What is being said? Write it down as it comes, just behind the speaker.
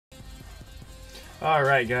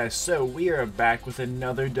Alright guys, so we are back with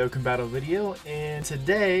another Dokkan Battle video, and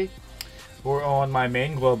today we're on my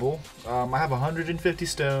main global. I have 150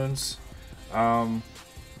 stones,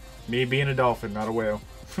 me being a dolphin, not a whale.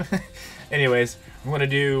 Anyways, I'm going to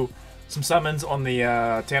do some summons on the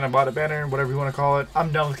Tanabata banner, whatever you want to call it.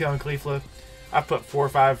 I'm done with killing Khalifa. I've put 4 or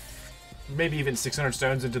 5, maybe even 600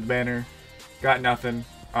 stones into the banner, got nothing.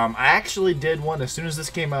 I actually did one as soon as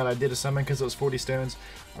this came out. I did a summon because it was 40 stones.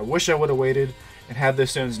 I wish I would have waited and had those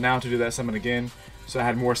stones now to do that summon again, so I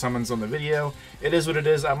had more summons on the video. It is what it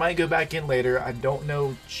is. I might go back in later. I don't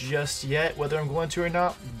know just yet whether I'm going to or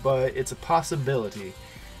not, but it's a possibility.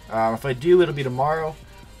 If I do, it'll be tomorrow.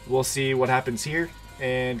 We'll see what happens here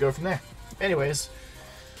and go from there. Anyways,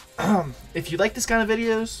 if you like this kind of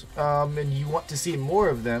videos and you want to see more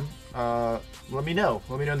of them, let me know.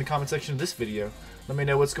 Let me know in the comment section of this video. Let me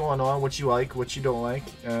know what's going on, what you like, what you don't like,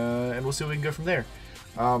 and we'll see where we can go from there.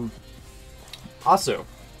 Also,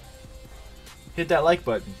 hit that like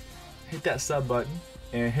button, hit that sub button,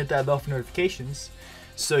 and hit that bell for notifications,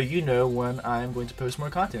 so you know when I'm going to post more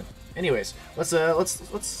content. Anyways, let's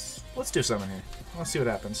do something here. Let's see what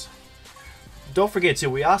happens. Don't forget too,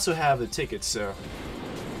 we also have the tickets, so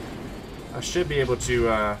I should be able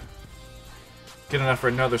to get enough for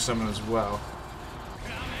another summon as well.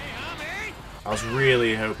 I was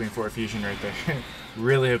really hoping for a fusion right there.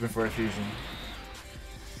 Really hoping for a fusion.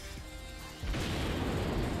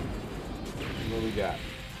 What we got?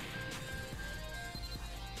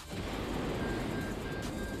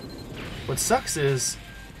 What sucks is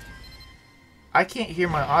I can't hear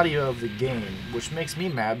my audio of the game, which makes me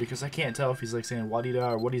mad because I can't tell if he's like saying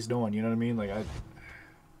 "wadida" or what he's doing. You know what I mean? Like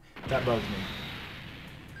that bugs me.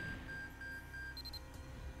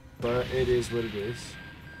 But it is what it is.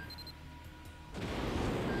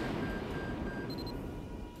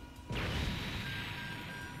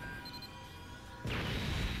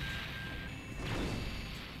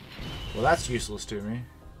 Well, that's useless to me.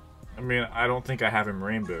 I mean, I don't think I have him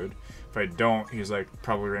rainbowed. If I don't, he's like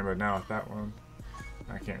probably rainbowed now with that one.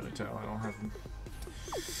 I can't really tell. I don't have him.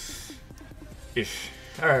 Ish.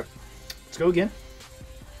 Alright. Let's go again.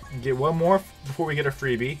 Get one more before we get a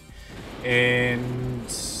freebie. And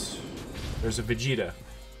there's a Vegeta.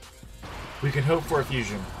 We can hope for a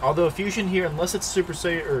fusion. Although a fusion here, unless it's Super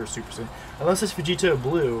Saiyan, unless it's Vegeta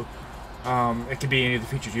Blue, it could be any of the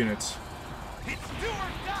featured units.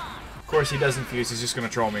 Of course, he doesn't fuse. He's just gonna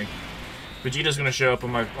troll me. Vegeta's gonna show up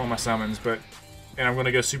on my summons, and I'm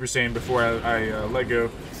gonna go Super Saiyan before I let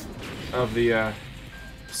go of the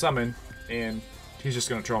summon, and he's just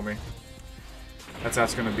gonna troll me. That's how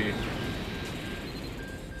it's gonna be.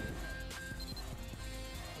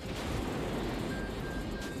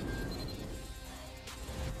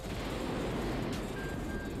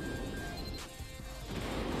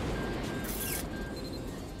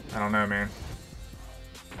 I don't know, man.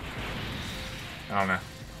 I don't know. I'm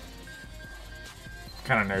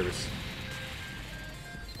kind of nervous.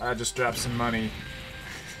 I just dropped some money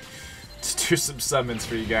to do some summons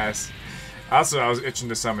for you guys. Also, I was itching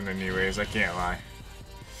to summon anyways, I can't lie.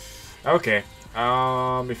 Okay.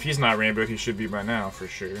 If he's not rainbowed, he should be by now, for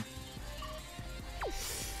sure.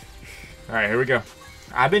 Alright, here we go.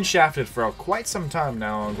 I've been shafted for quite some time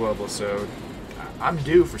now on Global, so I'm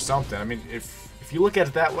due for something. I mean, if you look at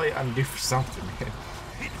it that way, I'm due for something,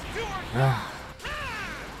 man.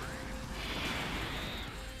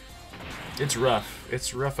 It's rough.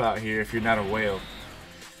 It's rough out here if you're not a whale.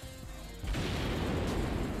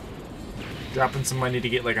 Dropping some money to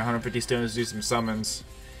get like 150 stones to do some summons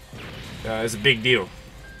is a big deal.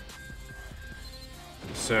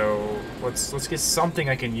 So let's get something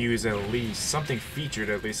I can use at least, something featured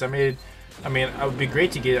at least. I mean, it would be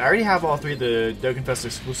great to get. I already have all 3 of the Dokkan Fest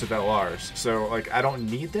exclusive LRs, so like I don't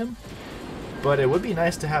need them. But it would be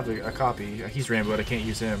nice to have a copy. He's rainbowed. I can't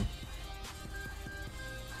use him.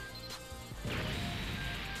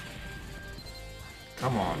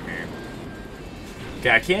 Come on, man. Okay,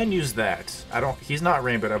 I can use that. He's not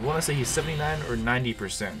rainbowed. I want to say he's 79 or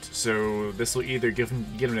 90%. So this will either get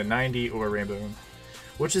him to 90 or rainbow him,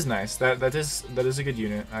 which is nice. That is a good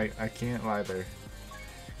unit. I can't lie there.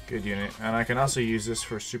 Good unit. And I can also use this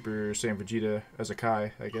for Super Saiyan Vegeta as a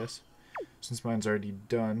Kai, I guess, since mine's already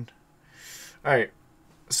done. Alright,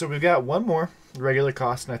 so we've got one more regular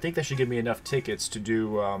cost, and I think that should give me enough tickets to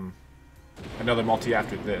do another multi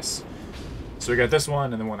after this. So we got this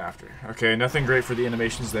one and the one after. Okay, nothing great for the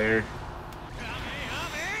animations there.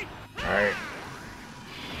 Alright.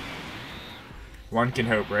 One can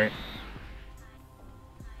hope, right?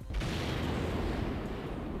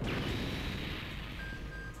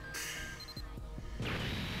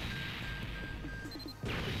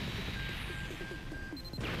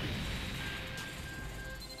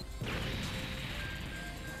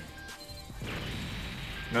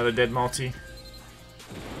 Another dead multi.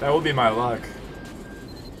 That would be my luck.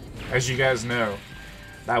 As you guys know,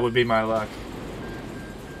 that would be my luck.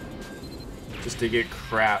 Just to get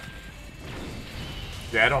crap.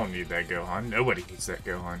 Yeah, I don't need that Gohan. Nobody needs that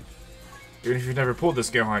Gohan. Even if you've never pulled this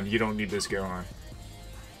Gohan, you don't need this Gohan.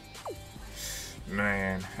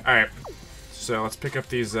 Man. Alright. So let's pick up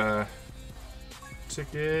these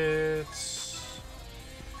tickets.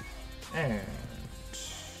 And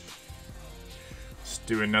let's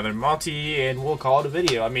do another multi and we'll call it a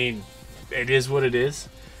video. I mean, it is what it is.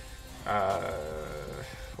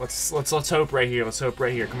 Let's hope right here. Let's hope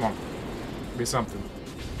right here. Come on. Be something.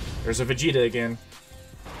 There's a Vegeta again.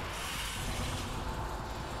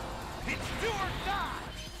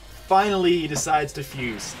 Finally, he decides to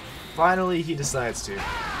fuse. Finally, he decides to.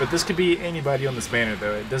 But this could be anybody on this banner,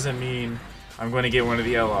 though. It doesn't mean I'm going to get one of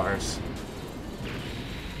the LRs.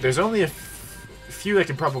 There's only a few I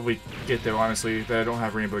can probably get, though, honestly, that I don't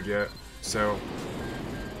have rainbowed yet. So,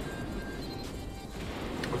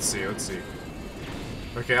 let's see, let's see.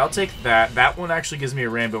 Okay, I'll take that. That one actually gives me a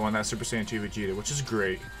rainbow on that Super Saiyan 2 Vegeta, which is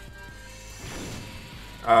great.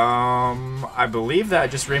 I believe that I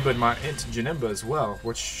just rainbowed my Int Janemba as well,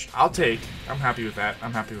 which I'll take. I'm happy with that.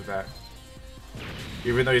 I'm happy with that.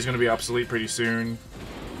 Even though he's going to be obsolete pretty soon.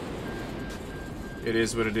 It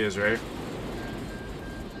is what it is, right?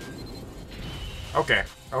 Okay,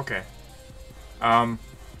 okay. Not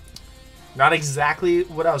exactly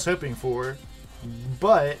what I was hoping for,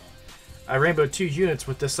 but I rainbowed 2 units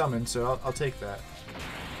with this summon, so I'll take that.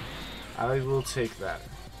 I will take that.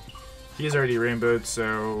 He's already rainbowed,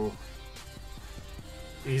 so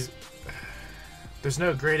there's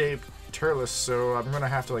no grade A Turles, so I'm gonna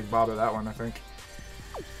have to like bother that one, I think.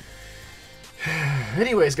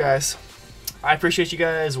 Anyways, guys, I appreciate you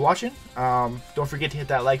guys watching. Don't forget to hit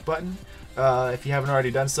that like button. If you haven't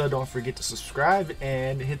already done so, don't forget to subscribe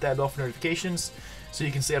and hit that bell for notifications so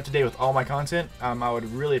you can stay up to date with all my content. I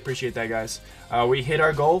would really appreciate that, guys. We hit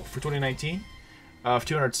our goal for 2019 of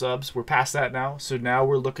 200 subs. We're past that now, so now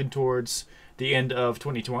we're looking towards the end of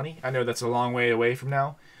 2020. I know that's a long way away from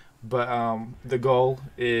now, but the goal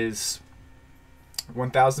is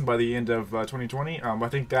 1,000 by the end of 2020. I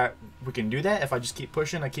think that we can do that if I just keep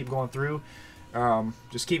pushing. I keep going through,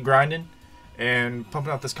 just keep grinding and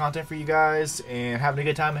pumping out this content for you guys and having a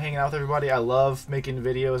good time hanging out with everybody. I love making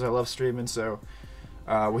videos. I love streaming. So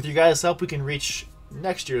with you guys' help, we can reach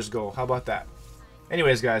next year's goal. How about that?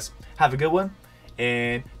 Anyways, guys, have a good one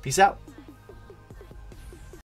and peace out.